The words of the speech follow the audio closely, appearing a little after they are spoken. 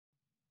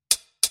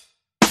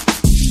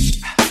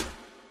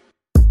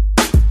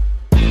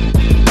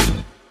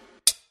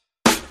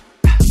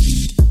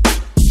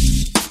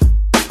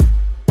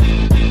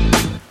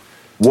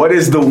What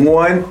is the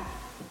one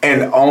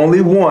and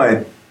only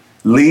one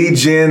lead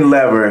gen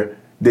lever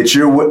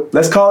that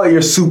let's call it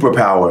your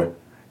superpower,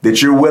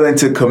 that you're willing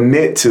to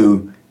commit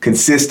to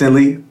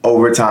consistently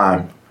over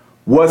time?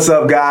 What's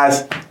up,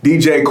 guys?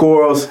 DJ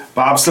Corals,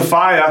 Bob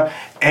Safaya,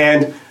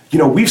 and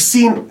we've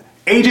seen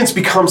agents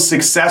become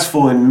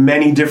successful in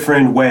many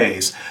different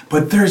ways,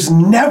 but there's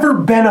never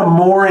been a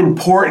more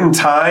important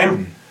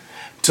time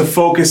to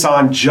focus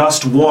on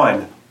just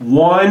one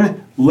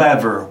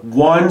lever,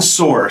 one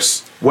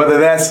source. Whether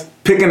that's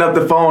picking up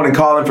the phone and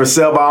calling for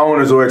sell by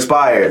owners or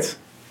expireds.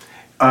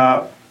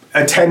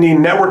 Attending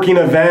networking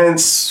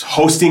events,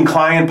 hosting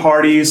client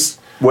parties.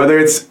 Whether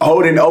it's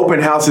holding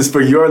open houses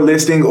for your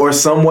listing or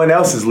someone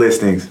else's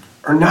listings.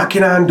 Or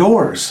knocking on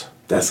doors.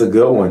 That's a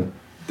good one.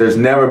 There's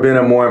never been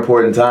a more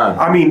important time.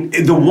 I mean,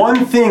 the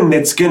one thing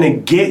that's going to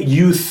get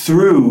you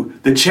through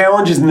the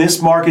challenges in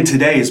this market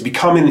today is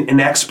becoming an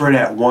expert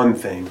at one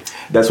thing.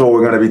 That's what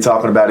we're going to be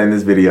talking about in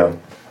this video.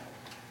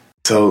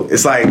 So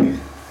it's like,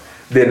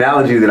 the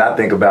analogy that I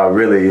think about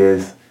really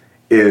is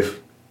if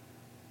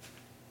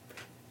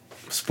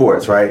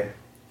sports, right?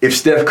 If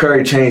Steph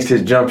Curry changed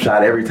his jump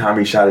shot every time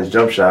he shot his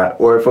jump shot,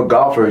 or if a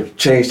golfer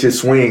changed his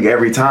swing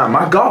every time.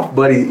 My golf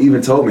buddy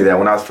even told me that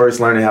when I was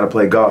first learning how to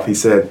play golf. He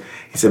said,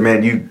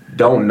 man, you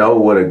don't know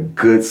what a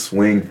good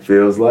swing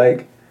feels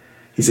like.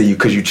 He said,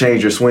 because you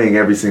change your swing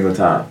every single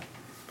time.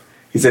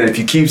 He said, if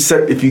you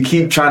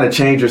keep trying to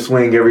change your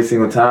swing every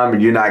single time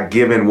and you're not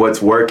giving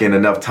what's working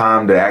enough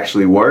time to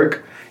actually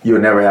work, you'll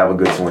never have a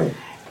good swing.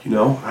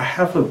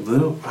 I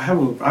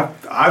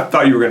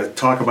thought you were going to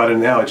talk about an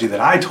analogy that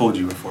I told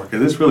you before,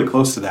 because it's really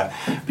close to that.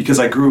 Because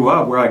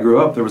where I grew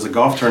up, there was a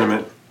golf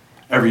tournament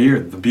every year,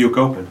 the Buick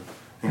Open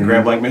in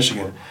Grand Blanc,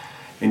 Michigan.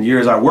 In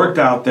years I worked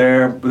out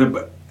there,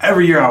 but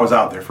every year I was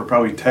out there for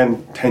probably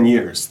 10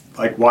 years,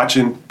 like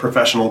watching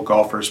professional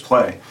golfers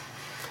play.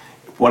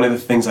 One of the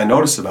things I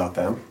noticed about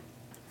them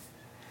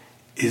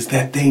is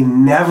that they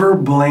never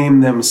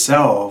blame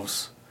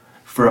themselves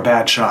for a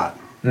bad shot.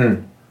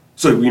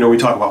 So, we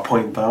talk about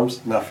pointing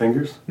thumbs, not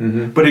fingers.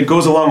 But it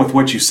goes along with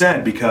what you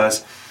said,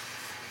 because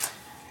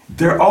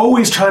they're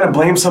always trying to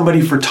blame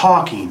somebody for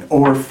talking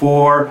or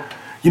for,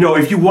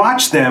 if you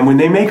watch them, when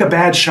they make a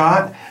bad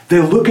shot, they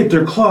look at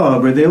their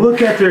club, or they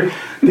look at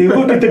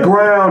the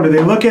ground, or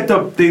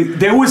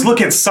they always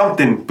look at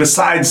something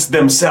besides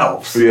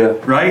themselves. Yeah.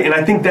 Right? And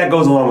I think that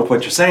goes along with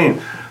what you're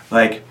saying.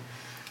 Like,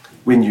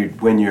 when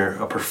you're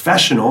a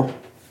professional,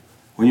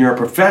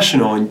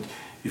 and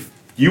if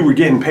you were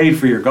getting paid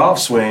for your golf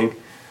swing,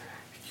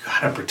 you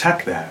gotta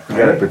protect that, right?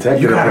 You gotta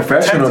protect it. A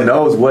professional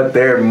knows what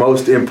their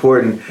most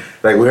important,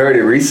 like we heard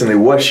it recently,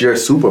 what's your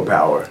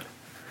superpower?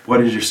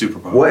 What is your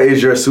superpower? What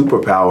is your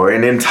superpower?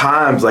 And in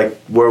times like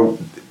we're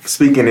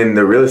speaking in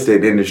the real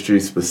estate industry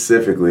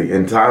specifically,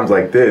 in times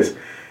like this,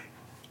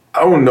 I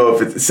don't know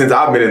if since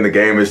I've been in the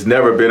game, it's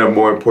never been a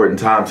more important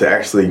time to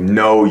actually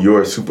know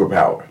your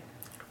superpower.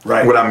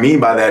 Right. What I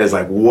mean by that is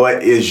like,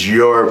 what is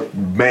your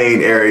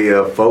main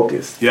area of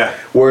focus? Yeah.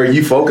 Where are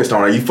you focused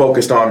on? Are you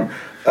focused on?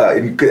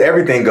 Cause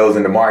everything goes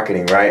into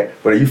marketing, right?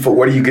 But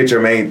where do you get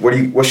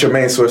what's your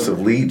main source of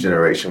lead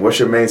generation? What's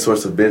your main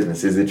source of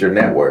business? Is it your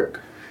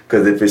network?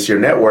 Because if it's your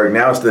network,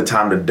 now it's the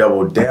time to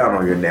double down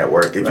on your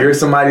network. If you're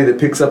somebody that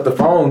picks up the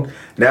phone,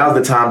 now's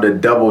the time to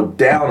double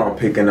down on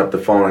picking up the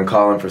phone and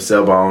calling for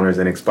sell by owners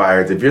and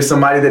expireds. If you're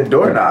somebody that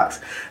door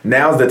knocks,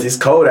 it's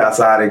cold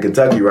outside in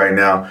Kentucky right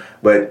now,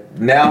 but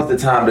now's the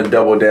time to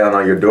double down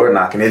on your door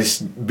knocking.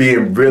 It's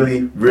being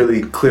really,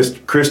 really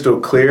crystal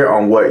clear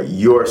on what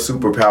your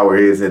superpower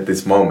is at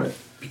this moment.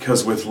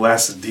 Because with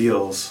less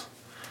deals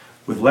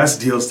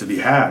to be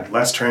had,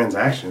 less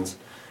transactions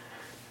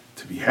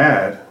to be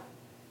had,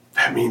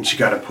 that means you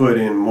got to put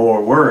in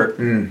more work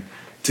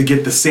to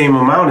get the same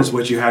amount as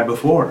what you had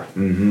before.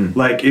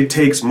 Like, it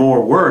takes more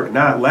work,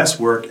 not less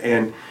work.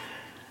 And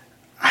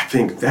I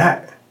think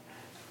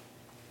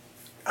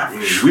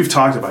we've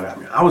talked about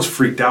it. I was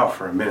freaked out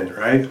for a minute,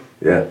 right?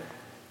 Yeah.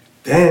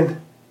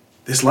 Then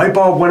this light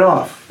bulb went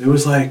off. It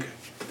was like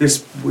this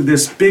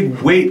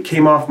big weight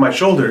came off my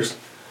shoulders,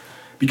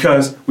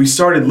 because we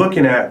started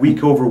looking at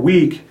week over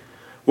week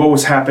what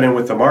was happening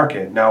with the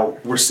market. Now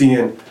we're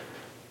seeing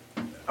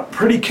a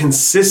pretty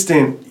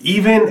consistent,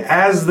 even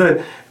as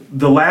the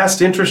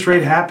last interest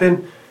rate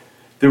happened,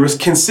 there was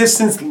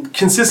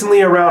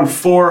consistently around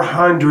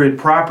 400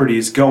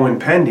 properties going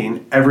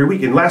pending every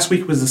week, and last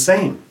week was the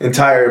same.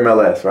 Entire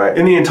MLS, right?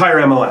 In the entire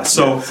MLS.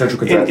 So Central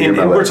Kentucky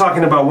MLS. And we're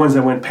talking about ones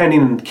that went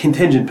pending and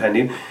contingent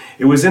pending.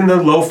 It was in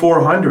the low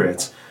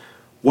 400s.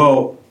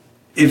 Well,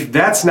 if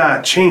that's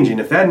not changing,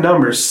 if that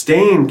number's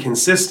staying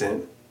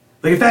consistent,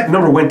 like if that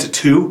number went to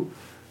 2,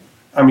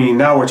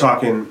 now we're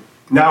talking.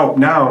 Now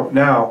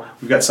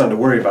we've got something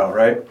to worry about,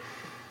 right?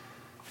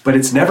 But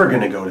it's never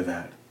going to go to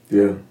that.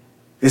 Yeah.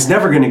 It's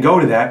never going to go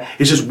to that.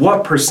 It's just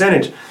what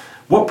percentage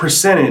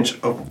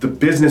of the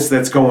business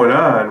that's going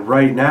on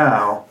right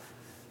now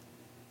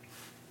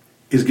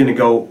is going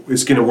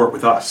to work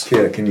with us.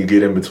 Yeah, can you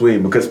get in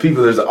between? Because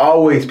there's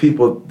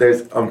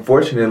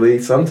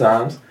unfortunately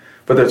sometimes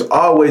but there's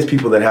always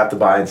people that have to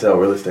buy and sell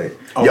real estate.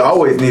 You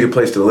always need a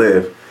place to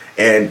live.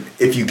 And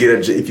if you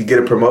get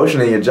a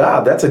promotion in your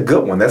job, that's a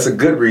good one. That's a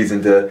good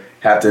reason to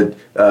have to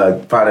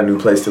find a new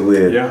place to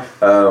live. Yeah.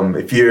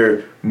 If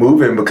you're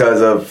moving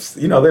because of,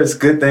 there's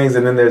good things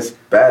and then there's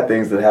bad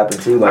things that happen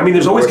too. Like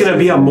there's always going to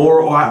be a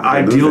more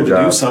ideal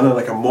to do something,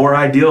 like a more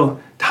ideal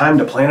time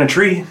to plant a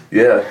tree.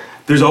 Yeah.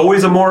 There's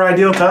always a more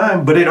ideal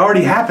time, but it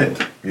already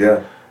happened.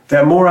 Yeah.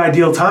 That more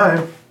ideal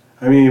time,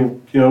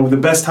 the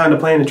best time to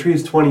plant a tree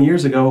is 20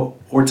 years ago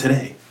or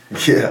today.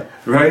 Yeah.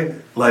 Right?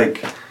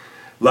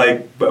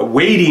 But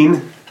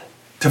waiting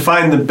to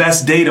find the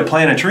best day to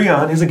plant a tree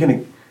on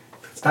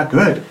it's not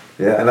good.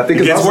 Yeah, and I think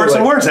it gets worse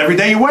and worse every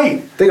day you wait. I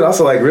think it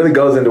also really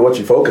goes into what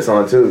you focus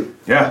on too.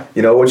 Yeah.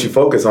 What you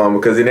focus on,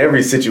 because in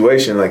every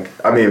situation,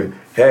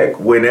 heck,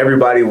 when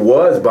everybody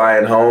was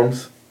buying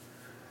homes,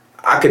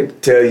 I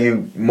could tell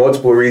you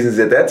multiple reasons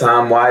at that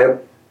time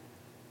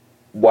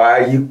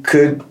why you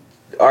could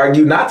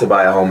argue not to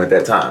buy a home at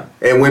that time.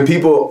 And when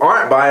people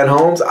aren't buying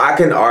homes, I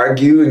can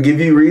argue and give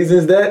you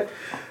reasons that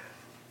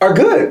are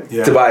good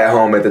to buy a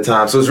home at the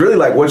time. So it's really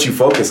like what you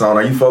focus on.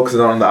 Are you focusing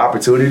on the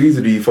opportunities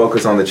or do you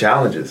focus on the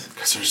challenges?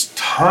 Because there's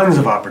tons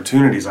of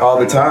opportunities out all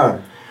there. the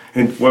time.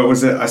 And what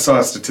was it? I saw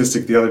a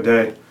statistic the other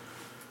day.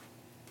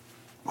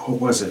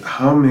 What was it?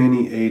 How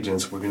many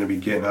agents were going to be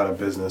getting out of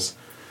business?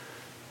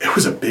 It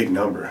was a big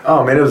number.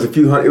 Oh man, it was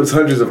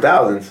hundreds of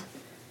thousands.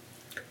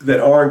 That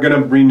aren't going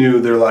to renew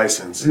their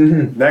license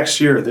next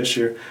year or this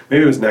year.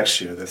 Maybe it was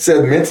next year.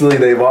 Said mentally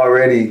they've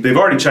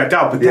already checked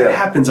out, but that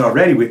happens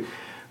already.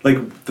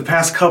 The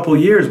past couple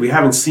years, we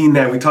haven't seen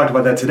that. We talked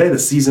about that today, the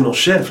seasonal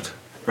shift,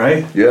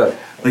 right? Yeah.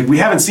 We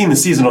haven't seen the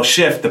seasonal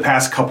shift the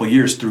past couple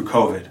years through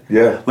COVID.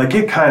 Yeah.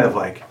 It kind of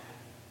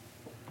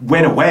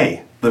went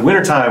away. The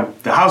wintertime,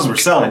 the houses were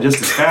selling just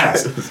as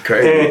fast. It was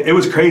crazy. And it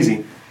was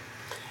crazy.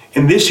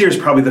 And this year is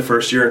probably the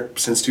first year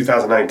since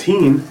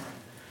 2019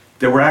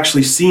 that we're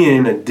actually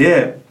seeing a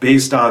dip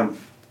based on,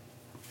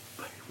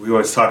 we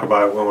always talk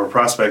about it when we're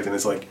prospecting,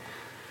 it's the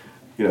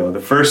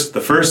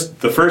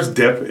first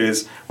dip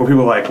is when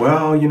people are like,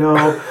 well,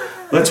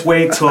 let's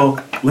wait till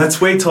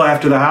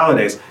after the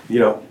holidays.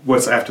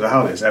 What's after the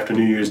holidays? After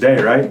New Year's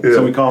Day, right? Yeah.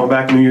 So we call them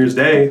back New Year's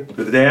Day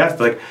or the day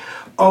after,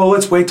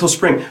 let's wait till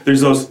spring. There's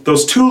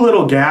those two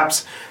little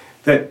gaps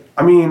that,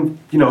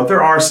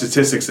 there are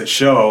statistics that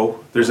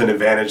show there's an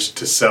advantage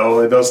to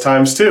sell at those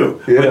times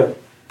too. Yeah.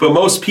 But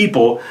most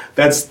people,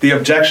 that's the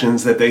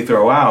objections that they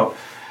throw out.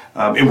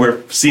 And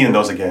we're seeing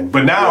those again.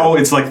 But now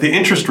it's the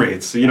interest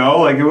rates,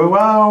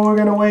 well, we're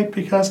going to wait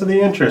because of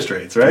the interest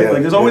rates, right? Yeah,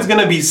 there's always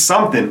going to be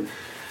something,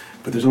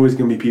 but there's always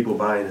going to be people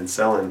buying and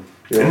selling.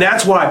 Yeah. And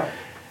that's why,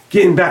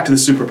 getting back to the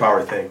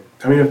superpower thing,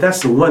 if that's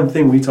the one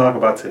thing we talk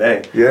about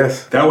today,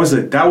 yes, that was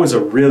a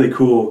really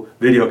cool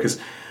video, because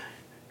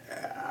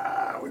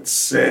I would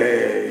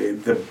say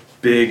the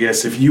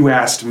biggest, if you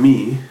asked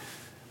me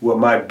what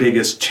my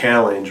biggest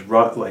challenge,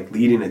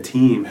 leading a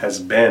team has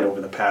been over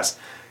the past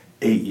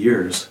 8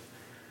 years,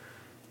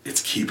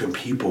 it's keeping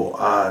people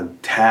on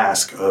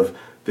task of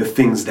the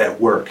things that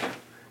work.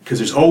 Because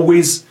there's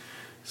always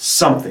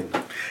something.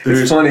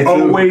 There's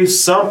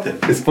always something.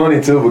 It's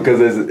funny too, because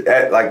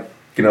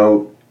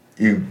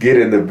you get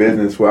in the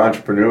business, we're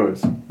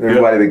entrepreneurs.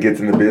 Everybody that gets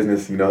in the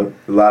business, a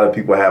lot of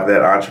people have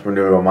that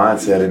entrepreneurial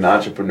mindset, and the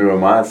entrepreneurial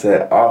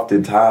mindset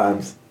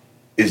oftentimes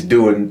is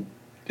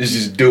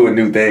just doing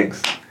new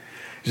things.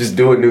 Just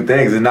doing new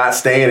things and not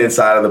staying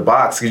inside of the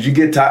box, because you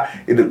get tired.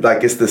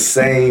 It's the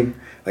same.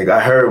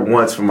 I heard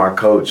once from our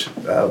coach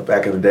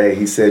back in the day.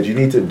 He said you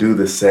need to do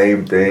the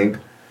same thing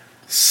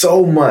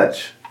so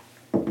much,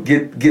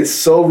 get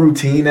so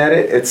routine at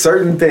it at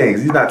certain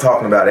things. He's not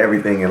talking about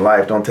everything in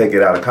life. Don't take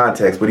it out of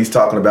context. But he's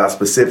talking about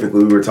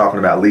specifically. We were talking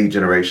about lead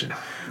generation.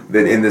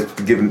 Then in this,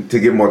 to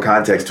give more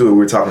context to it, we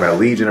were talking about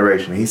lead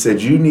generation. He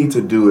said you need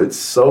to do it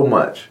so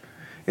much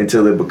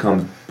until it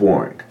becomes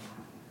boring.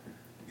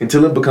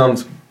 Until it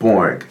becomes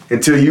boring.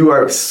 Until you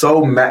are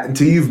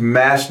until you've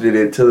mastered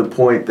it to the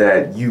point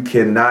that you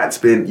cannot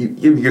spend.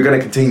 You're going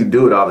to continue to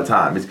do it all the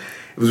time. It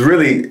was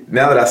really,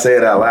 now that I say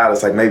it out loud,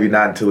 it's maybe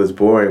not until it's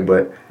boring,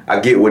 but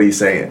I get what he's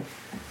saying.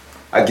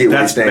 I get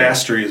what he's saying.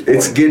 Mastery is boring.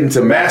 It's getting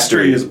to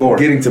mastery. Is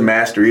boring. Getting to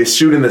mastery. It's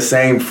shooting the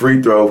same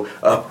free throw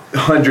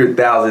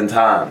 100,000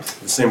 times.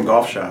 The same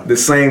golf shot. The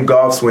same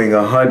golf swing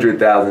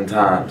 100,000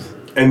 times.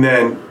 And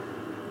then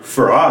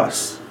for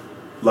us,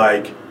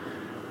 now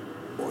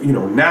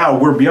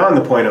we're beyond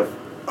the point of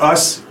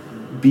us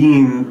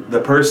being the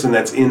person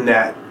that's in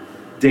that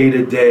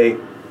day-to-day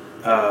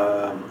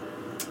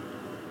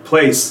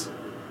place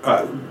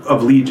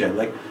of lead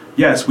gen.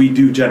 Yes, we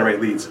do generate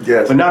leads,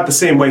 yes, but not the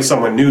same way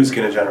someone new is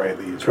going to generate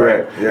leads,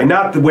 correct? Right? Yeah. And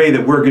not the way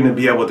that we're going to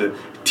be able to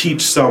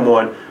teach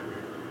someone,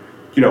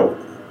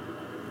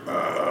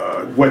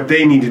 what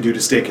they need to do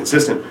to stay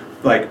consistent.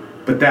 But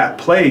that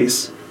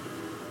place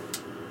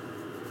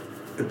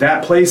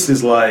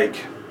is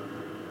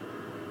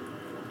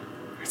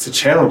it's a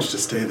challenge to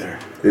stay there.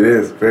 It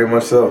is, very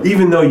much so.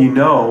 Even though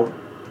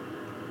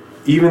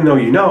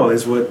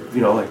is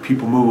what,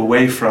 people move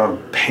away from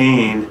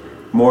pain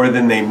more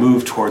than they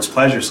move towards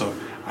pleasure. So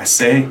I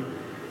say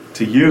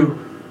to you,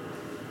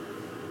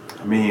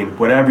 I mean,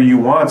 whatever you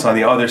want's on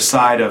the other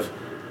side of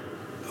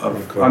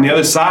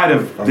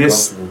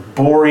this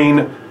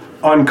boring,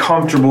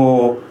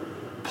 uncomfortable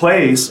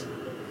place.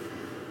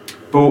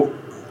 But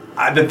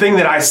the thing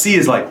that I see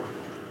is like,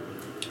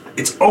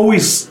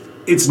 there's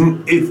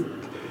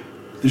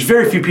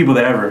very few people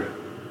that ever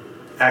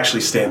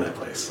actually stay in that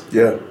place.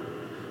 Yeah.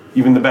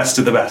 Even the best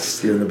of the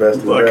best. Even the best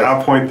of the like, best.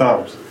 I'll point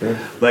thumbs. Yeah.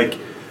 Like,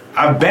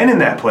 I've been in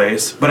that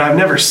place, but I've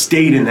never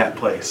stayed in that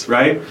place,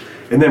 right?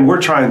 And then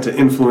we're trying to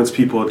influence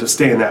people to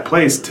stay in that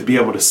place to be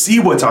able to see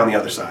what's on the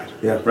other side.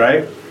 Yeah.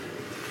 Right?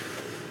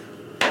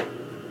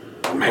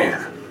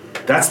 Man,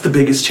 that's the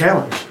biggest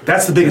challenge.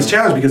 That's the biggest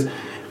challenge because,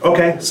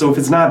 okay, so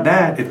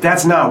if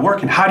that's not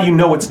working, how do you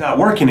know it's not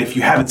working if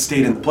you haven't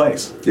stayed in the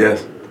place?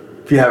 Yes.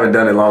 If you haven't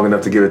done it long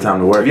enough to give it time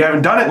to work. If you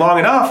haven't done it long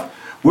enough,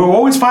 we'll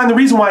always find the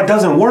reason why it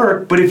doesn't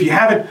work, but if you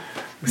haven't...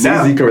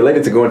 Now, you can relate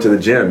it to going to the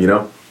gym, you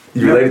know?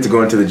 You relate it to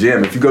going to the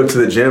gym. If you go to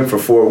the gym for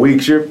 4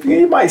 weeks,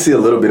 you might see a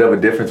little bit of a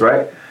difference,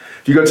 right?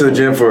 If you go to the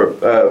gym for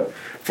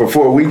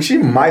 4 weeks,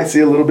 you might see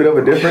a little bit of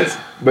a difference,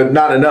 but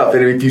not enough.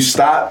 And if you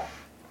stopped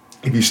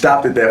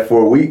at that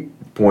 4 week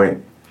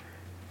point,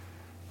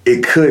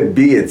 it could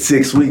be at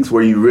 6 weeks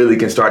where you really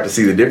can start to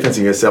see the difference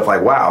in yourself.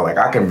 Like, wow, like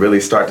I can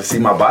really start to see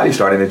my body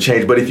starting to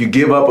change. But if you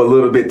give up a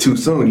little bit too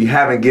soon, you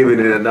haven't given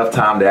it enough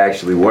time to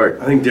actually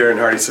work. I think Darren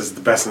Hardy says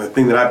the best, and the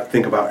thing that I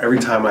think about every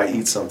time I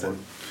eat something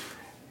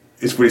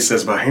is what he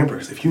says about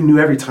hamburgers. If you knew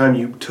every time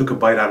you took a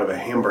bite out of a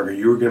hamburger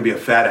you were going to be a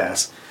fat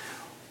ass,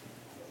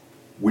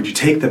 would you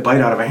take the bite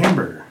out of a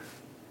hamburger?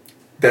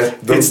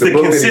 It's the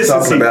book that he's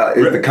talking about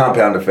is the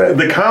compound effect.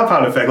 The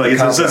compound effect. Like,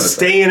 it's just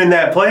staying in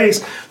that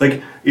place.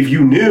 Like, if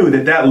you knew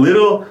that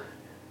little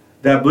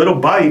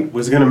bite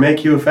was going to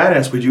make you a fat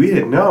ass, would you eat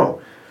it? No.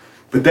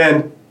 But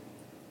then,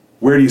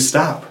 where do you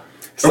stop?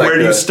 Or where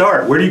do you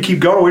start? Where do you keep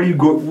going? Where do you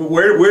go?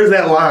 Where's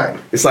that line?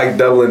 It's like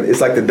doubling.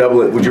 It's like the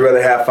double. Would you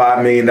rather have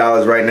 $5 million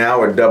right now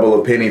or double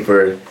a penny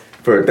for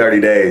 30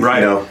 days?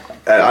 Right. You know,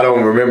 I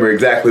don't remember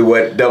exactly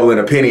what doubling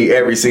a penny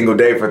every single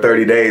day for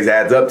 30 days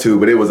adds up to,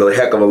 but it was a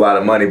heck of a lot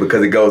of money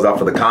because it goes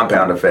off of the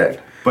compound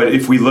effect. But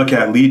if we look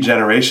at lead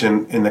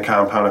generation in the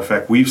compound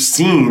effect, we've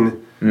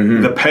seen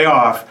the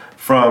payoff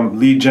from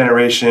lead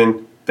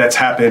generation that's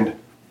happened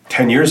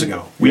 10 years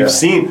ago. We've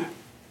seen,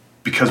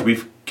 because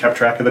we've kept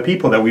track of the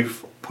people that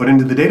we've put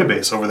into the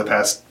database over the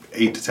past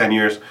 8 to 10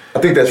 years. I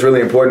think that's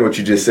really important what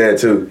you just said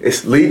too.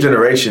 It's lead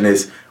generation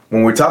is,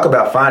 when we talk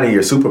about finding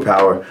your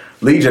superpower,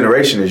 lead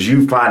generation is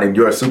you finding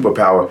your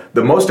superpower.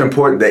 The most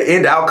important, the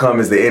end outcome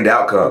is the end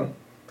outcome.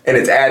 And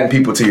it's adding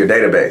people to your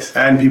database.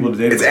 Adding people to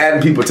the database. It's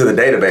adding people to the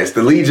database.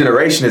 The lead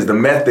generation is the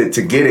method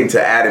to getting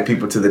to adding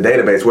people to the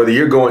database. Whether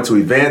you're going to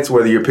events,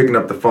 whether you're picking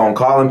up the phone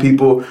calling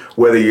people,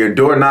 whether you're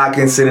door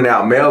knocking, sending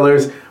out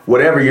mailers,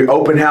 whatever your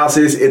open house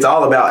is, it's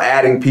all about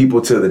adding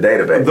people to the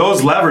database.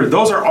 Those levers,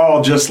 those are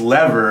all just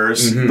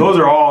levers. Those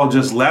are all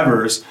just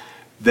levers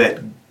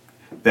that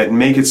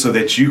make it so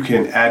that you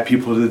can add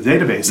people to the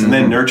database and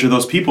then nurture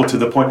those people to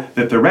the point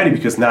that they're ready,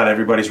 because not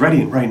everybody's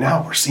ready. And right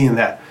now we're seeing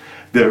that.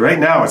 Right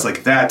now it's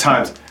like that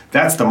times,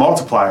 that's the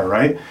multiplier,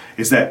 right?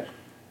 Is that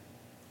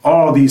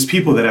all these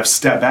people that have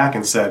stepped back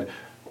and said,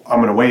 I'm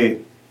going to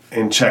wait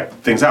and check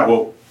things out.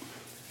 Well,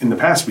 in the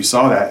past we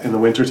saw that in the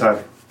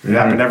wintertime. It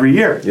happened every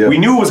year. Yep. We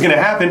knew it was going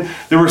to happen.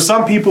 There were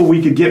some people we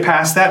could get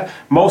past that.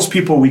 Most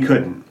people we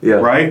couldn't,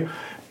 right?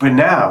 But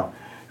now,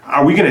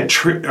 are we going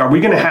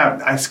to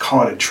have, I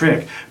call it a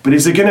trick, but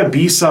is it going to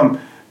be some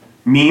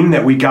meme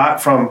that we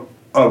got from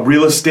a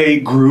real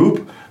estate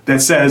group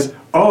that says,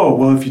 oh,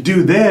 well, if you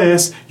do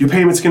this, your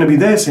payment's going to be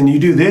this, and you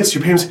do this,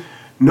 your payments.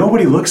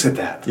 Nobody looks at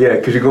that. Yeah,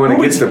 because you're going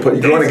against what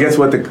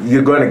the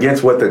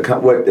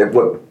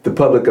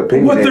public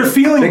opinion. What their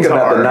feelings Think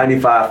about are. the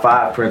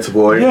 95-5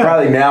 principle. It's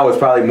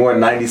probably more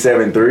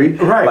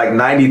 97-3. Right. Like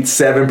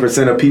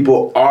 97% of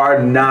people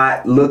are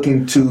not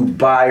looking to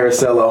buy or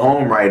sell a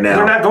home right now.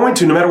 They're not going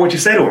to, no matter what you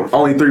say to them.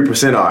 Only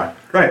 3% are.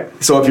 Right.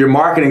 So if you're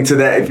marketing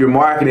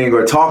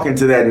or talking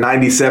to that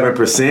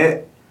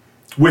 97%.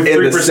 With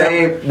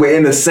 3%.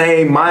 In the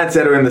same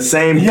mindset or in the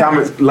same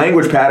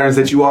language patterns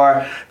that you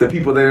are the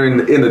people that are in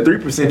the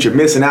 3%, you're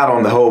missing out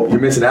on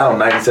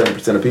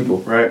 97% of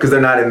people, right? Because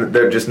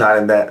they're just not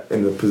in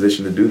the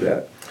position to do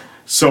that.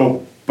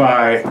 So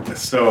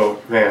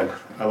man,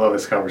 I love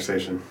this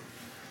conversation.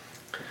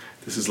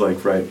 This is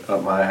like right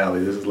up my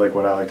alley. This is like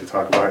what I like to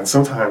talk about. And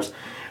sometimes,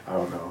 I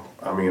don't know.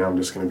 I mean, I'm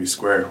just going to be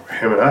square.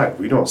 Him and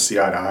we don't see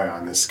eye to eye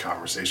on this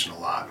conversation a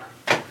lot.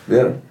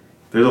 Yeah.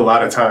 There's a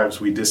lot of times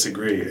we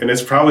disagree, and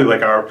it's probably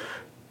like our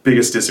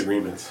biggest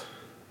disagreements.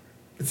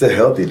 It's a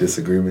healthy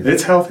disagreement.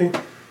 It's healthy.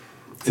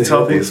 It's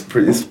healthy.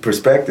 It's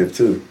perspective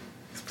too.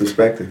 It's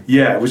perspective.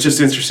 Yeah, it was just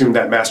interesting,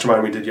 that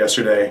mastermind we did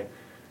yesterday,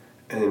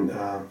 and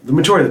the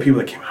majority of the people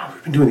that came out,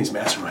 we've been doing these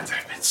masterminds,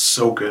 have been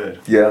so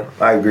good. Yeah,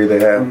 I agree they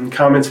have. And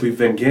comments we've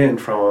been getting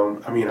from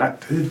them, I mean,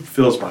 it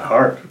fills my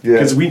heart. Yeah.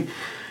 Because we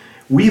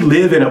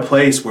live in a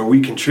place where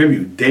we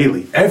contribute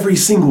daily, every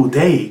single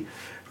day.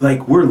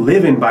 like we're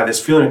living by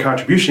this feeling of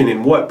contribution,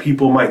 and what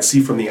people might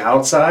see from the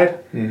outside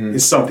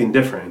is something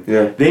different.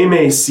 Yeah. They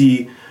may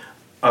see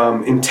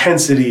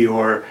intensity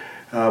or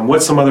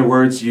what's some other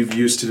words you've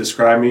used to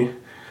describe me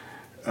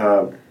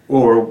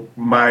or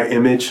my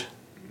image?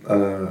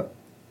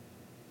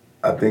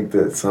 I think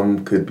that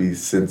some could be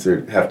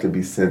censored, have to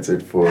be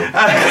censored for.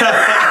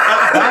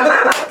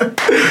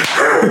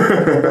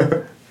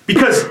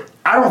 Because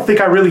I don't think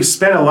I really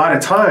spent a lot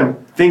of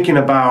time thinking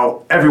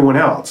about everyone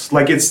else.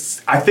 Like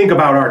I think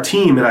about our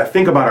team and I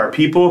think about our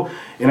people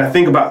and I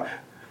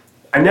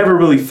never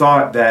really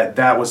thought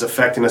that was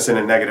affecting us in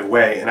a negative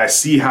way. And I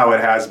see how it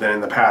has been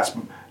in the past,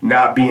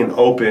 not being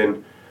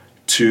open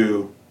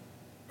to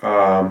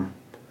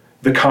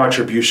the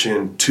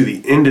contribution to the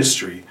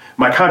industry.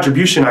 My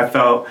contribution, I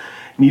felt,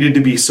 needed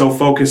to be so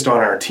focused on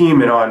our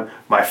team and on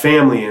my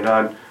family and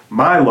on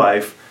my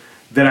life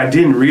that I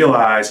didn't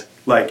realize,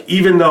 like,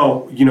 even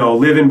though,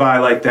 living by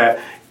like that,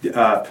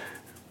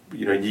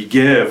 you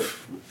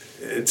give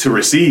to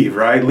receive,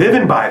 right?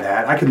 Living by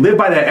that, I could live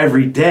by that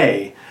every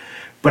day,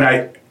 but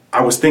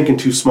I was thinking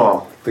too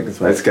small. I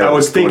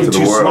was thinking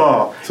too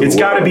small. It's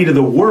got to be to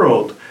the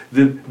world.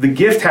 The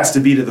gift has to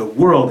be to the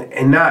world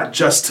and not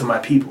just to my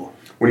people.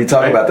 When you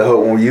talk about the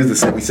whole, when we use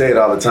this, we say it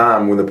all the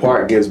time, when the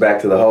part gives back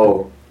to the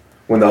whole,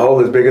 when the whole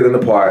is bigger than the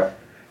part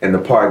and the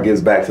part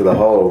gives back to the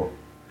whole,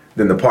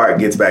 then the part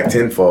gets back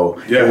tenfold.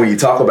 Yeah. And when you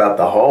talk about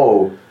the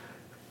whole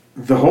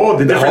is the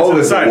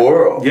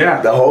world.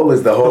 Yeah. The whole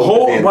is the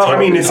whole.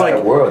 It's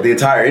like world, the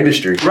entire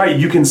industry. Right.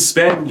 You can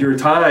spend your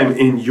time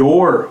in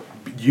you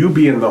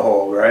being the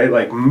whole, right?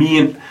 Like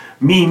me,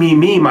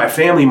 my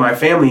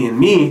family, and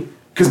me,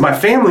 because my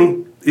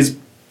family is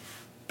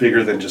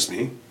bigger than just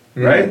me,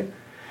 right?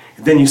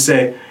 And then you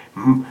say,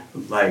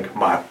 like,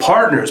 my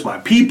partners, my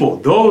people,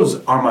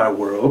 those are my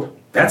world.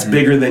 That's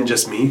bigger than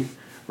just me,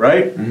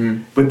 right?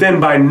 But then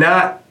by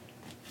not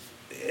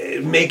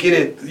making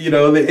it,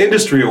 the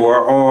industry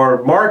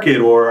or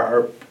market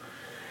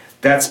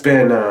that's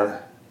been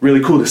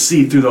really cool to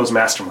see through those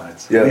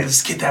masterminds. Yeah. We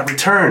just get that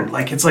return.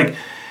 Like, it's like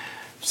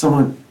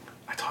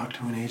I talked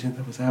to an agent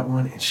that was at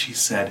one, and she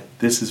said,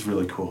 this is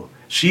really cool.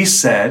 She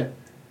said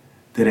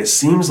that it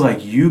seems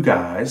like you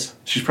guys,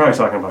 she's probably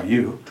talking about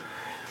you,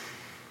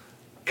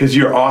 because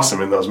you're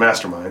awesome in those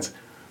masterminds,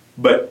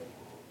 but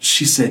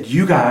she said,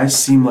 you guys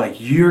seem like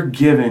you're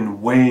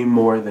giving way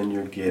more than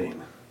you're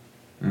getting.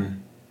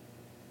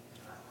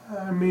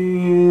 I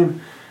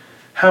mean,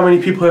 how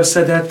many people have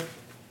said that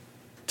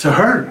to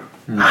her?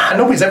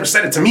 Nobody's ever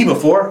said it to me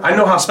before. I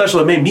know how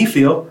special it made me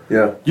feel.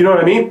 Yeah. You know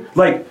what I mean?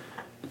 Like,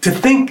 to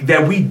think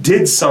that we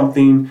did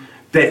something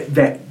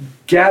that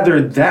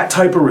gathered that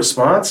type of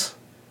response,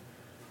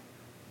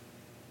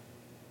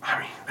 I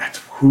mean,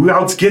 who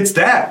else gets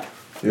that?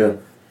 Yeah.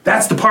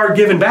 That's the part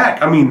giving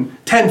back. I mean,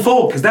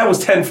 tenfold, because that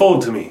was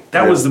tenfold to me.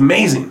 That was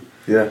amazing.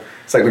 Yeah.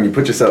 It's like when you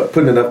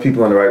putting enough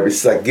people in the right,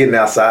 it's like getting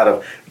outside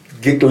of,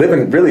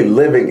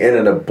 living in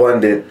an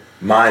abundant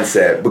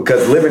mindset.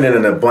 Because living in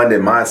an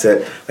abundant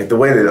mindset, like the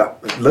way that I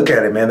look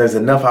at it, man, there's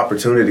enough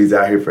opportunities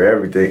out here for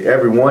everything,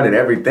 everyone and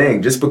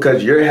everything. Just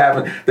because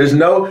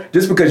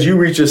just because you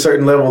reach a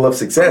certain level of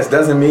success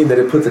doesn't mean that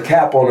it puts a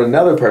cap on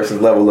another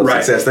person's level of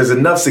success. There's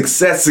enough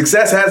success.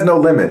 Success has no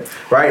limit,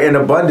 right? And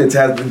abundance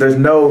there's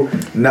no,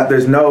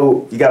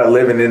 you got to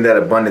live in that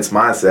abundance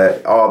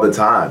mindset all the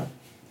time.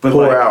 But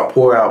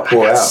pour out. I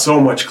got so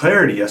much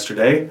clarity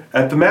yesterday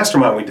at the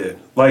mastermind we did.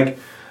 Like,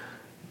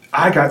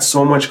 I got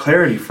so much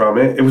clarity from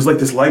it. It was like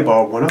this light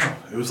bulb went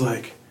off. It was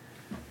like,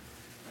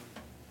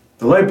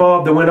 the light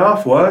bulb that went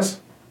off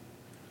was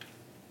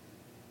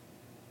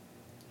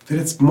that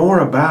it's more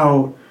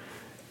about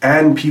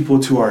adding people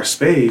to our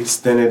space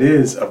than it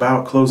is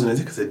about closing it,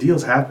 because the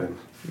deals happen.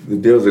 The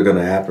deals are going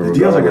to happen. The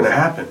deals are going to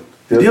happen.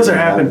 The deals are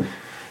happening.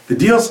 The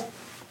deals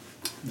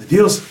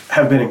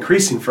have been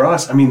increasing for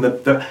us. I mean,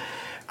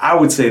 I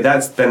would say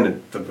that's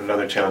been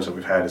another challenge that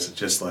we've had, is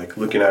just like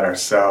looking at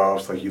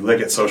ourselves. Like, you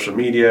look at social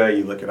media,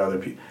 you look at other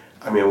people.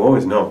 I mean, we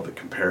always know the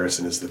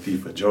comparison is the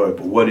thief of joy,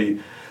 but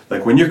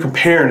when you're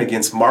comparing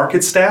against market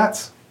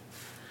stats,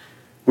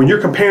 when you're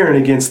comparing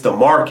against the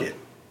market,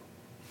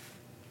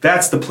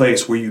 that's the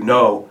place where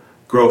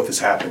growth is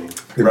happening.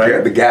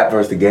 Right? The Gap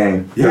versus the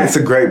Game. Yeah. It's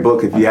a great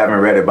book if you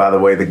haven't read it, by the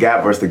way, The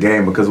Gap versus the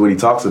Game, because what he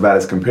talks about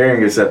is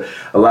comparing yourself.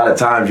 A lot of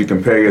times you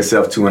compare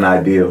yourself to an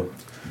ideal.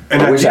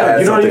 And you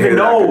don't even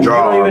know.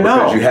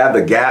 Because you have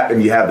the gap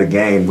and you have the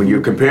game. When you're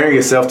comparing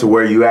yourself to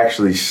where you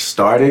actually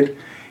started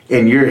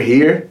and you're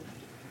here,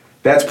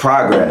 that's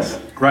progress.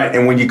 Right.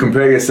 And when you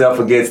compare yourself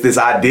against this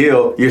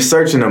ideal, you're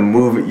seeking a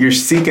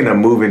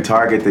moving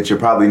target that you're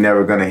probably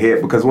never going to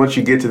hit. Because once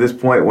you get to this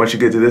point, there's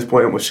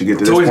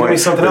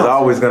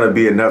always going to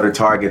be another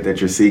target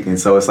that you're seeking.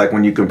 So it's like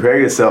when you compare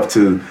yourself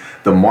to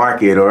the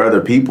market or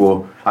other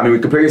people, when you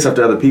compare yourself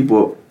to other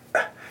people,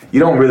 you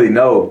don't really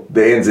know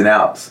the ins and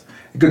outs.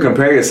 You could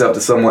compare yourself to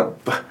someone,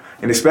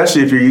 and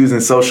especially if you're using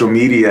social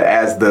media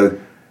as the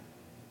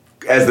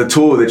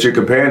tool that you're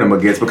comparing them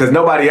against, because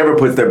nobody ever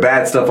puts their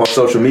bad stuff on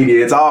social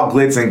media. It's all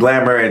glitz and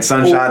glamour and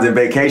sunshines and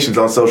vacations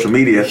on social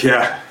media.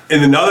 Yeah.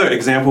 And another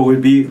example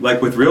would be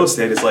like with real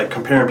estate is like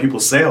comparing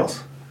people's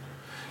sales.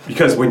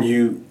 Because when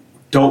you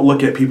don't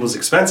look at people's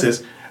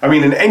expenses, I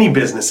mean, in any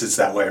business it's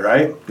that way,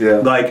 right? Yeah.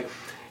 Like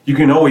you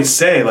can always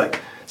say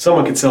like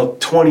someone could sell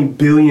 $20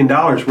 billion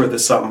worth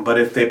of something, but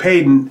if they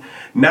paid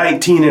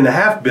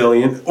 $19.5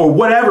 billion or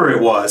whatever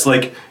it was,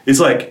 like it's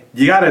like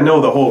you got to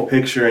know the whole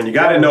picture and you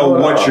got to know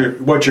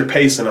what you're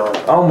pacing on.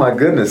 Oh my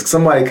goodness,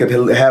 somebody could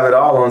have it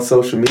all on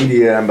social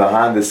media and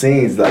behind the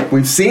scenes. Like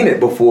we've seen it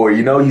before,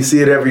 you know, you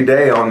see it every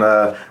day on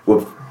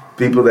with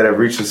people that have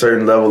reached a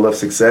certain level of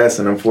success,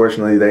 and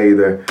unfortunately they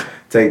either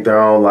take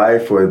their own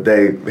life or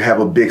they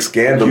have a big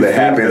scandal that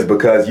happens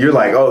because you're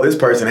like, oh, this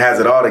person has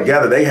it all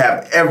together, they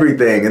have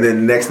everything, and then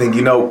the next thing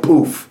you know,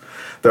 poof,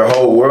 their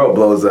whole world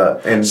blows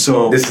up. And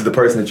so this is the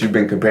person that you've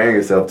been comparing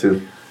yourself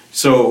to.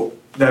 So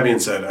that being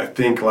said, I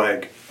think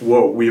like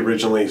what we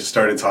originally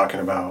started talking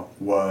about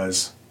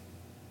was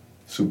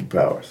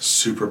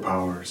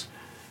superpowers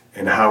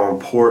and how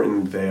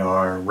important they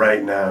are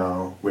right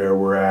now where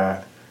we're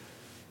at.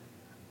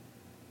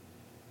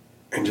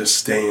 And just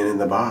staying in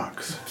the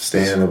box.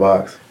 Staying in the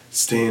box.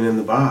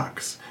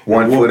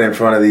 One foot in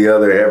front of the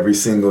other every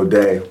single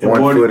day.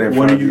 What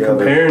are you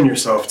comparing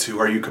yourself to?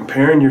 Are you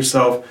comparing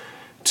yourself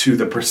to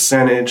the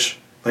percentage,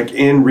 like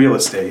in real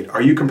estate?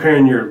 Are you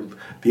comparing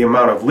the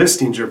amount of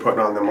listings you're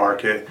putting on the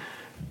market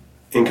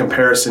in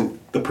comparison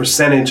the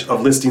percentage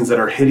of listings that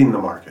are hitting the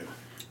market?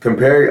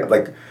 Comparing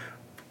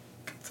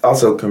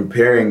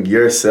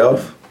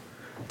yourself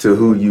to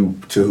who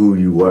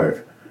you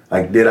were.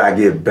 Like, did I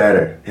get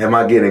better? Am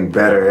I getting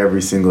better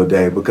every single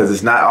day? Because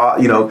it's not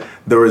all,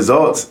 the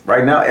results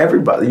right now,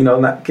 everybody,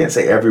 can't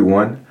say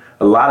everyone.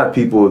 A lot of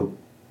people,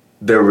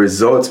 their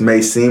results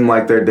may seem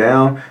like they're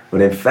down, but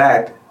in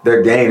fact,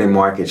 they're gaining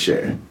market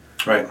share.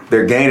 Right.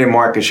 They're gaining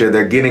market share.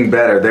 They're getting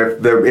better.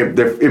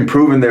 They're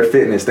improving their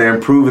fitness. They're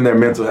improving their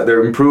mental health.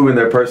 They're improving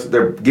their person.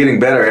 They're getting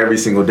better every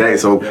single day.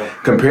 So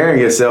comparing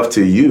yourself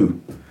to you,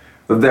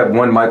 that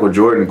one Michael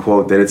Jordan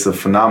quote, that it's a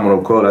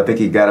phenomenal quote. I think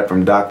he got it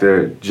from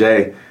Dr.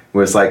 J,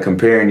 where it's like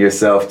comparing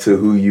yourself to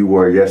who you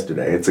were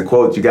yesterday. It's a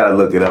quote, you gotta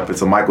look it up.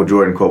 It's a Michael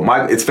Jordan quote.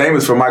 It's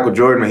famous for Michael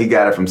Jordan, but he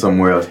got it from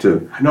somewhere else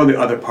too. I know the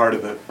other part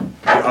about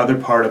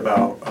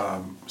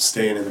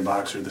staying in the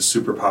box or the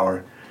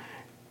superpower,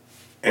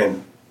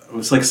 and it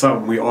was like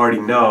something we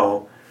already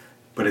know,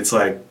 but it's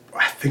like,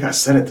 I think I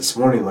said it this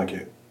morning, like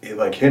it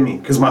like hit me.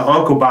 Because my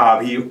Uncle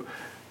Bob, he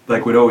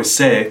like would always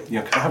say,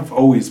 I've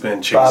always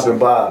been chasing. Bob and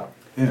Bob.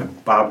 Yeah,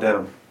 Bob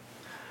Denham.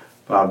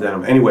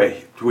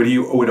 Anyway, what he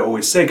would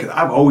always say, because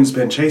I've always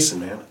been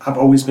chasing, man. I've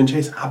always been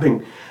chasing. I've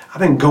been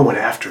going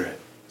after it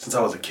since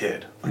I was a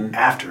kid. Like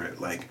after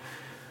it, like,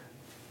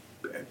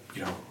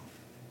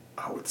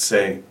 I would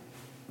say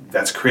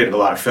that's created a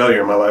lot of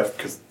failure in my life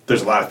because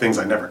there's a lot of things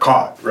I never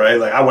caught, right?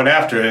 Like I went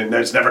after it and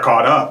I just never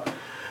caught up.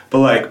 But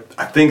like,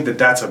 I think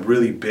that's a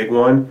really big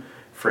one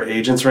for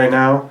agents right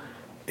now,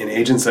 and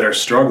agents that are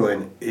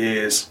struggling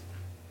is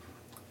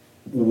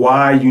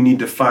why you need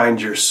to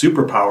find your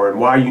superpower and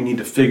why you need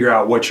to figure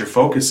out what your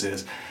focus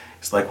is.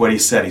 It's like what he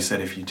said. He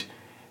said if you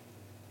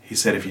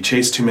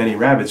chase too many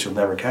rabbits, you'll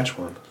never catch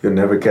one. You'll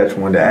never catch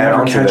one.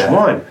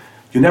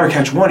 You'll never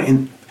catch one.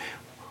 And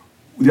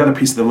the other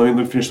piece, let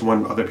me finish the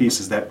one other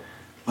piece, is that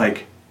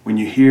like when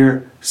you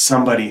hear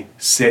somebody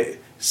say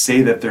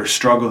that their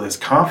struggle is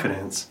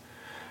confidence,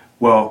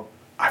 well,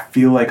 I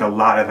feel like a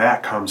lot of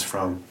that comes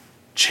from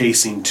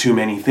chasing too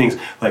many things.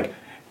 Like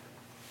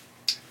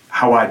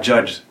how I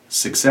judge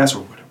success,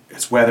 or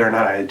it's whether or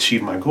not I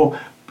achieve my goal.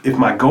 If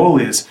my goal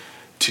is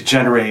to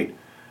generate,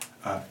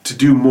 to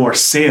do more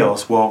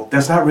sales, well,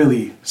 that's not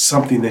really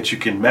something that you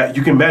can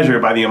measure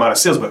it by the amount of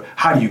sales, but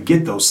how do you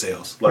get those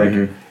sales? Like,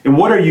 and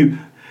what are you?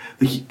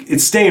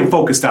 It's staying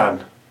focused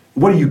on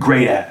what are you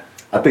great at.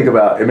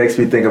 It makes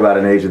me think about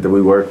an agent that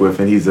we work with,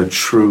 and he's a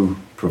true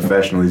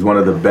professional. He's one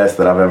of the best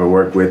that I've ever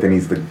worked with, and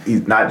he's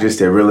not just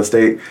at real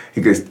estate.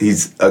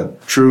 He's a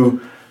true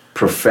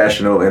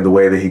professional in the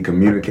way that he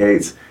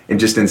communicates and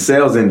just in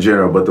sales in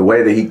general, but the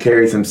way that he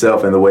carries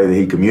himself and the way that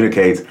he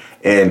communicates.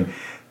 And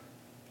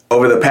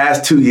over the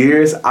past 2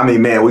 years, I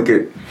mean, man, we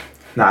could,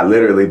 not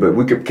literally, but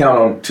we could count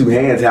on two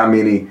hands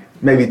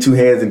maybe 2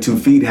 hands and 2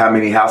 feet, how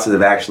many houses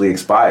have actually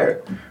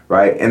expired,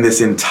 right? And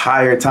this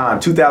entire time,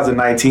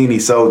 2019, he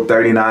sold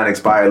 39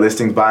 expired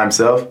listings by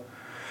himself.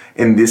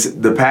 In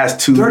the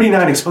past 39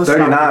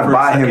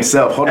 by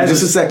himself. Hold on,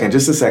 just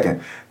a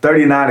second.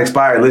 39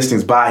 expired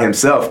listings by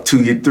himself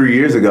 3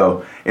 years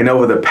ago. And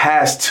over the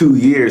past 2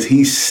 years,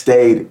 he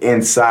stayed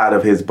inside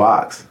of his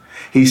box.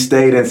 He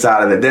stayed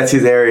inside of it. That's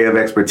his area of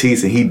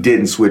expertise, and he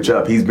didn't switch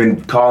up. He's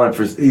been calling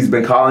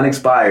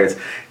expireds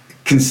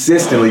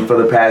consistently for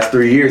the past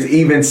 3 years.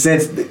 Even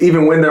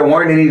when there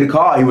weren't any to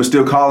call, he was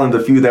still calling the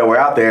few that were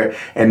out there.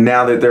 And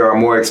now that there are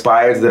more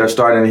expireds that are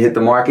starting to hit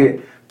the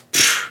market,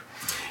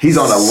 he's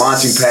on a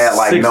launching pad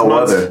like no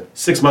other.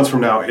 6 months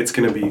from now, it's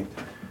gonna be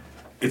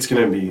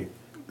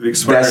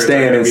That's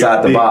staying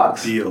inside the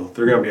box. Deal.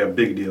 They're going to be a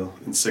big deal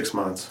in 6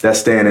 months. That's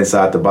staying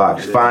inside the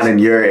box. Finding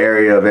your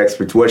area of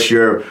expertise.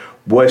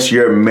 What's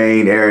your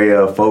main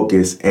area of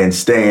focus and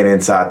staying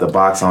inside the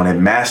box on it,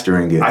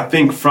 mastering it. I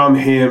think from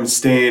him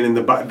staying in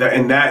the box,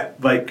 and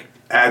that like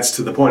adds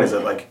to the point is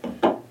that like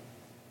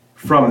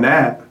from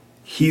that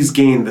he's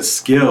gained the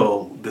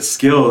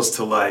skills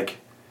to like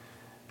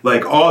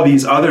all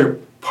these other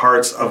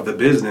parts of the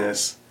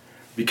business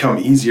become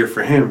easier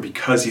for him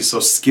because he's so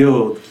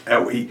skilled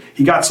at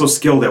he got so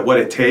skilled at what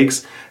it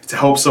takes to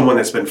help someone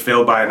that's been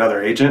failed by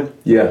another agent.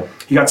 Yeah.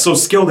 He got so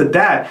skilled at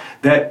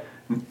that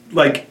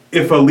like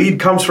if a lead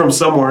comes from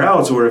somewhere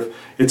else or if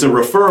it's a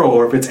referral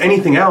or if it's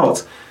anything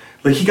else,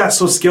 like he got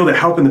so skilled at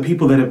helping the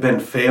people that have been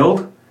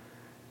failed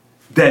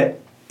that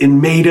it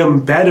made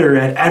him better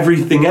at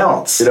everything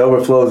else. It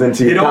overflows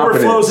into your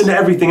confidence. It overflows into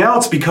everything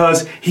else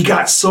because he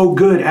got so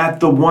good at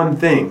the one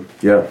thing.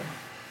 Yeah.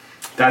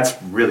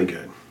 That's really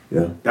good.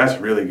 Yeah. That's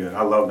really good.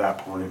 I love that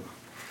point.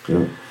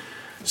 Yeah.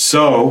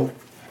 So,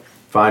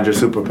 find your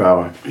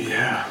superpower.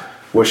 Yeah.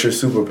 What's your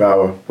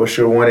superpower? What's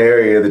your one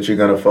area that you're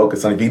going to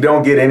focus on? If you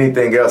don't get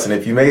anything else, and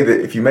if you made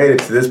it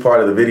to this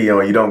part of the video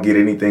and you don't get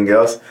anything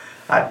else,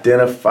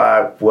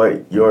 identify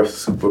what your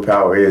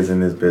superpower is in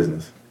this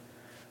business.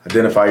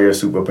 Identify your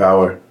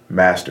superpower,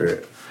 master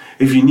it.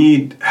 If you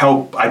need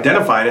help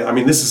identifying it, I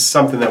mean, this is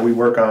something that we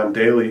work on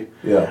daily.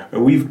 Yeah.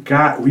 And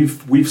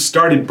we've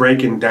started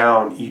breaking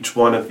down each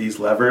one of these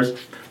levers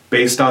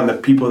based on the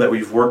people that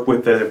we've worked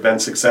with that have been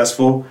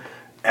successful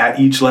at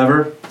each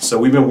lever. So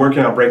we've been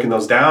working on breaking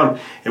those down,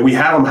 and we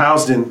have them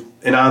housed in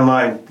an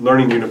online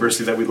learning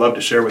university that we'd love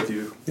to share with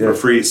you for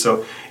free.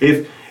 So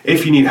if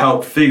you need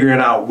help figuring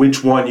out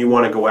which one you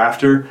want to go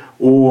after,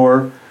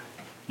 or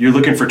you're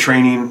looking for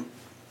training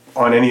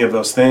on any of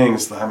those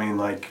things, I mean,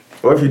 like...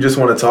 Or if you just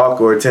want to talk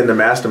or attend a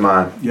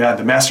mastermind. Yeah,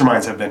 the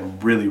masterminds have been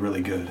really,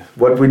 really good.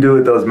 What we do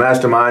with those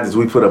masterminds is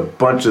we put a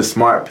bunch of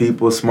smart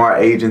people,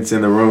 smart agents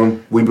in the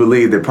room. We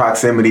believe that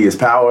proximity is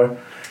power,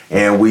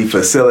 and we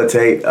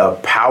facilitate a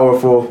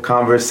powerful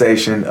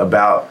conversation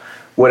about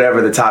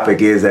whatever the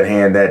topic is at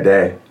hand that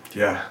day.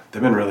 Yeah,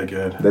 they've been really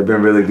good. They've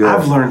been really good.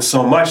 I've learned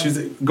so much.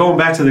 Going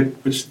back to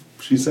which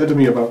she said to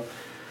me about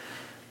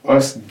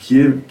us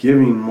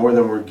giving more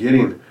than we're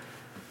getting.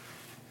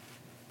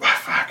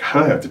 I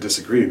kind of have to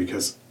disagree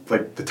because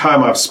like the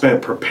time I've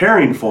spent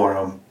preparing for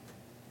them,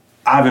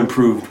 I've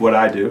improved what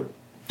I do.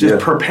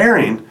 Just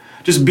preparing,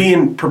 just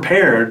being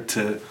prepared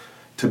to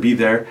be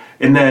there.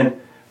 And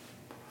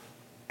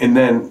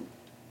then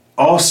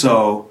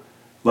also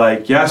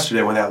like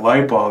yesterday when that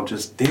light bulb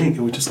just ding,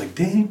 it was just like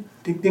ding,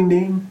 ding, ding,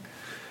 ding.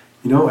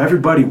 You know,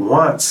 everybody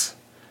wants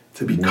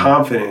to be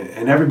confident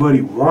and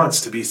everybody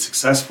wants to be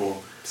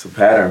successful. It's a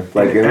pattern.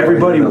 Like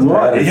everybody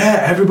wants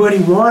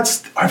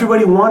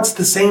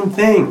the same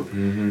thing.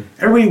 Mm-hmm.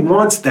 Everybody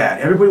wants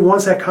that. Everybody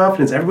wants that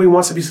confidence. Everybody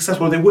wants to be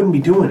successful. Or they wouldn't be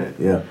doing it.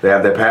 Yeah, they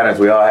have their patterns.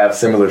 We all have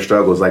similar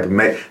struggles. Like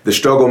the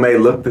struggle may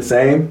look the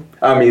same.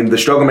 I mean, the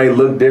struggle may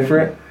look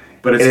different,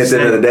 but at the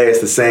end of the day, it's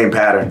the same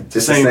pattern. It's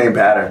the same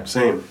pattern.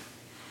 Same.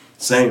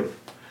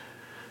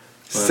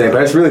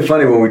 But it's really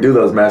funny when we do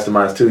those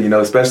masterminds too. You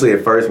know, especially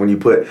at first when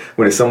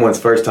it's someone's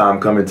first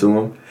time coming to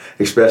them,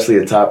 especially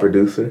a top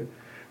producer.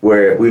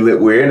 Where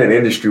we're in an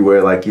industry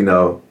where, like, you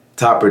know,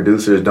 top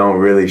producers don't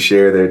really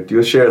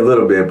you'll share a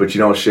little bit, but you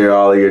don't share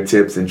all of your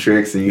tips and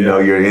tricks and, you know,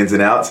 your ins and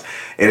outs.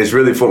 And it's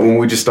really fun when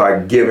we just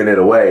start giving it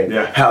away.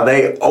 Yeah. How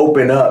they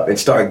open up and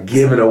start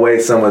giving away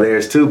some of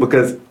theirs too,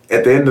 because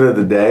at the end of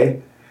the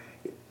day,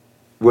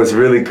 what's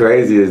really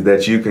crazy is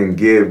that you can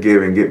give,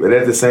 and give. But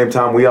at the same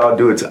time, we all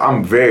do it.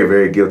 I'm very,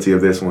 very guilty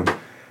of this one.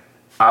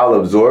 I'll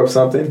absorb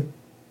something.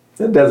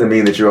 That doesn't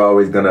mean that you're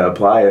always going to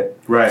apply it.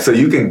 Right. So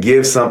you can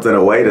give something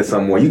away to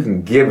someone. You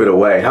can give it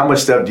away. How much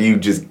stuff do you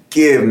just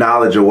give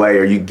knowledge away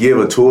or you give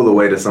a tool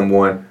away to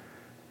someone?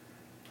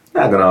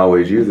 Not going to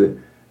always use it.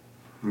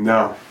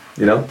 No.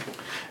 You know?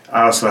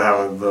 I also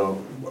have the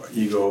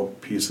ego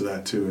piece of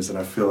that too, is that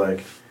I feel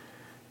like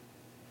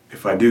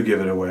if I do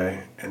give it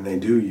away and they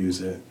do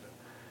use it,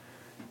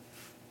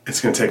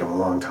 it's going to take them a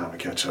long time to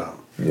catch up.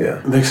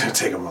 Yeah. It's going to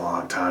take them a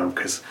long time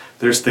because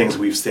there's things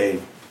we've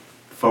stayed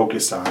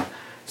focused on.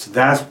 So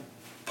that's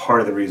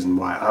part of the reason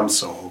why I'm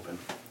so open.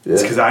 Yeah.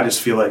 It's because I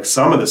just feel like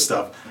some of the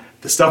stuff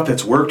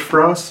that's worked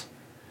for us,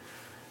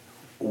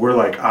 we're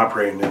like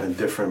operating in a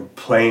different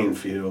playing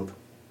field.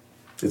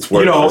 It's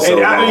worked for so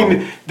long. I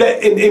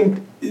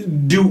mean,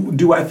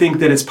 do I think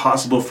that it's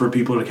possible for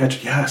people to catch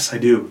it? Yes, I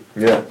do.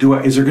 Yeah.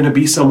 Is there going to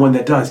be someone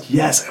that does?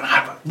 Yes, and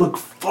I look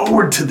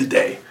forward to the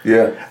day.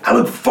 Yeah. I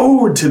look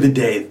forward to the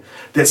day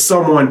that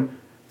someone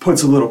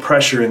puts a little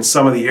pressure in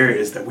some of the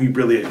areas that we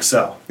really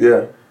excel.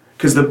 Yeah.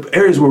 Because the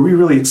areas where we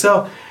really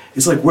excel,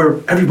 it's like where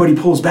everybody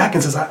pulls back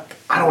and says, I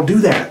don't do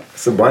that.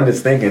 It's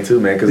abundance thinking too,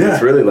 man, because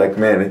it's really like,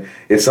 man,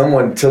 if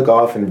someone took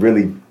off and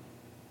really,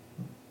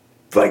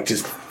 like,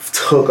 just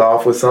took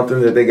off with something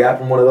that they got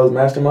from one of those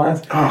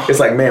masterminds, it's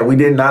like, man,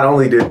 not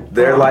only did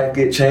their life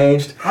get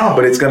changed,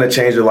 but it's going to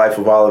change the life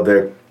of all of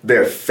their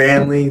their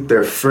family,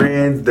 their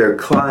friends, their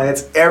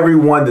clients,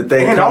 everyone that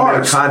they come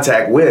in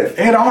contact with.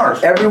 And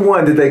ours.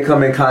 Everyone that they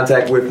come in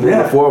contact with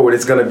moving forward,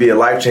 it's going to be a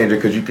life changer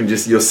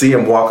because you'll see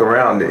them walk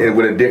around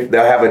and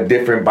they'll have a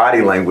different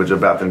body language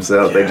about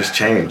themselves. They just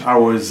change. I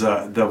was,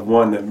 the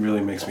one that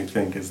really makes me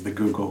think is the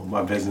Google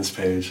My Business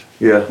page.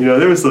 Yeah.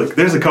 There's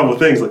a couple of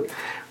things. Like,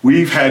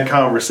 we've had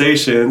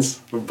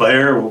conversations with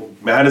Blair,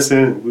 with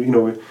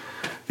Madison,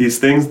 these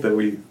things that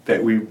we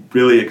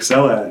really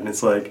excel at. And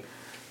it's like,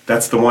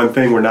 that's the one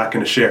thing we're not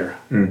going to share.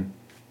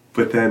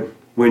 But then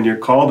when you're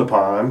called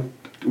upon,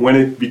 when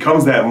it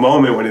becomes that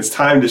moment, when it's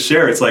time to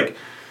share, it's like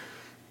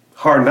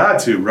hard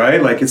not to,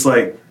 right? Like, it's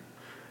like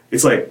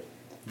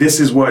this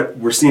is what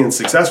we're seeing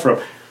success from.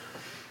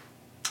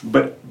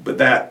 But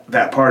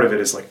that part of it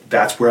is like,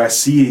 that's where I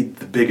see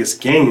the biggest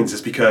gains,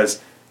 is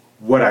because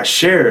what I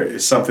share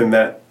is something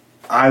that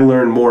I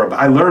learn more about.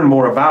 I learn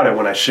more about it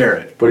when I share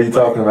it. What are you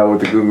talking about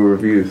with the Google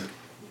reviews?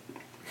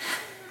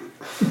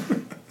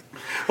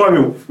 Well, I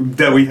mean,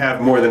 that we have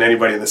more than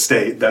anybody in the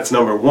state. That's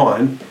number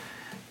one.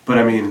 But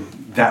I mean,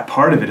 that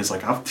part of it is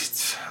like, I'll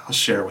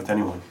share it with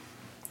anyone.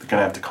 They're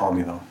gonna have to call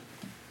me though.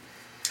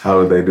 How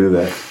would they do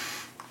that?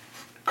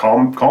 Call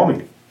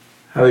me.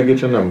 How do they get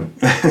your number?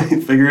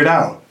 Figure it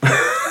out.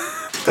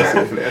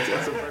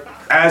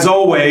 As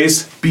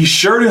always, be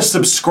sure to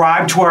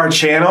subscribe to our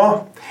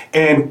channel,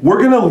 and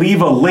we're gonna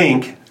leave a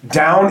link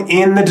down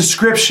in the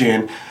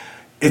description.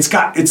 It's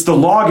the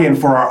login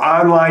for our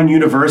online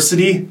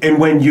university, and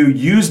when you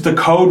use the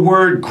code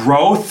word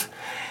growth,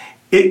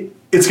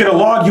 it's going to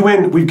log you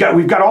in. We've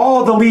got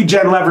all the lead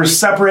gen levers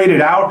separated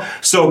out.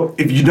 So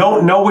if you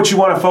don't know what you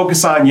want to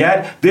focus on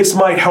yet, this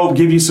might help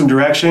give you some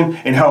direction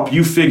and help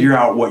you figure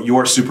out what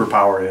your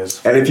superpower is.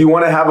 And if you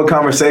want to have a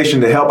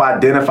conversation to help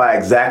identify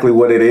exactly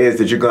what it is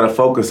that you're going to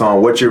focus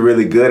on, what you're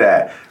really good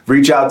at,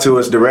 reach out to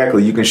us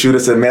directly. You can shoot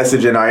us a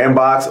message in our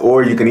inbox,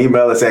 or you can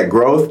email us at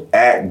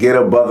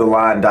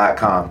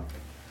growth@getabovetheline.com.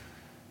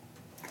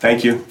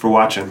 Thank you for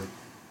watching.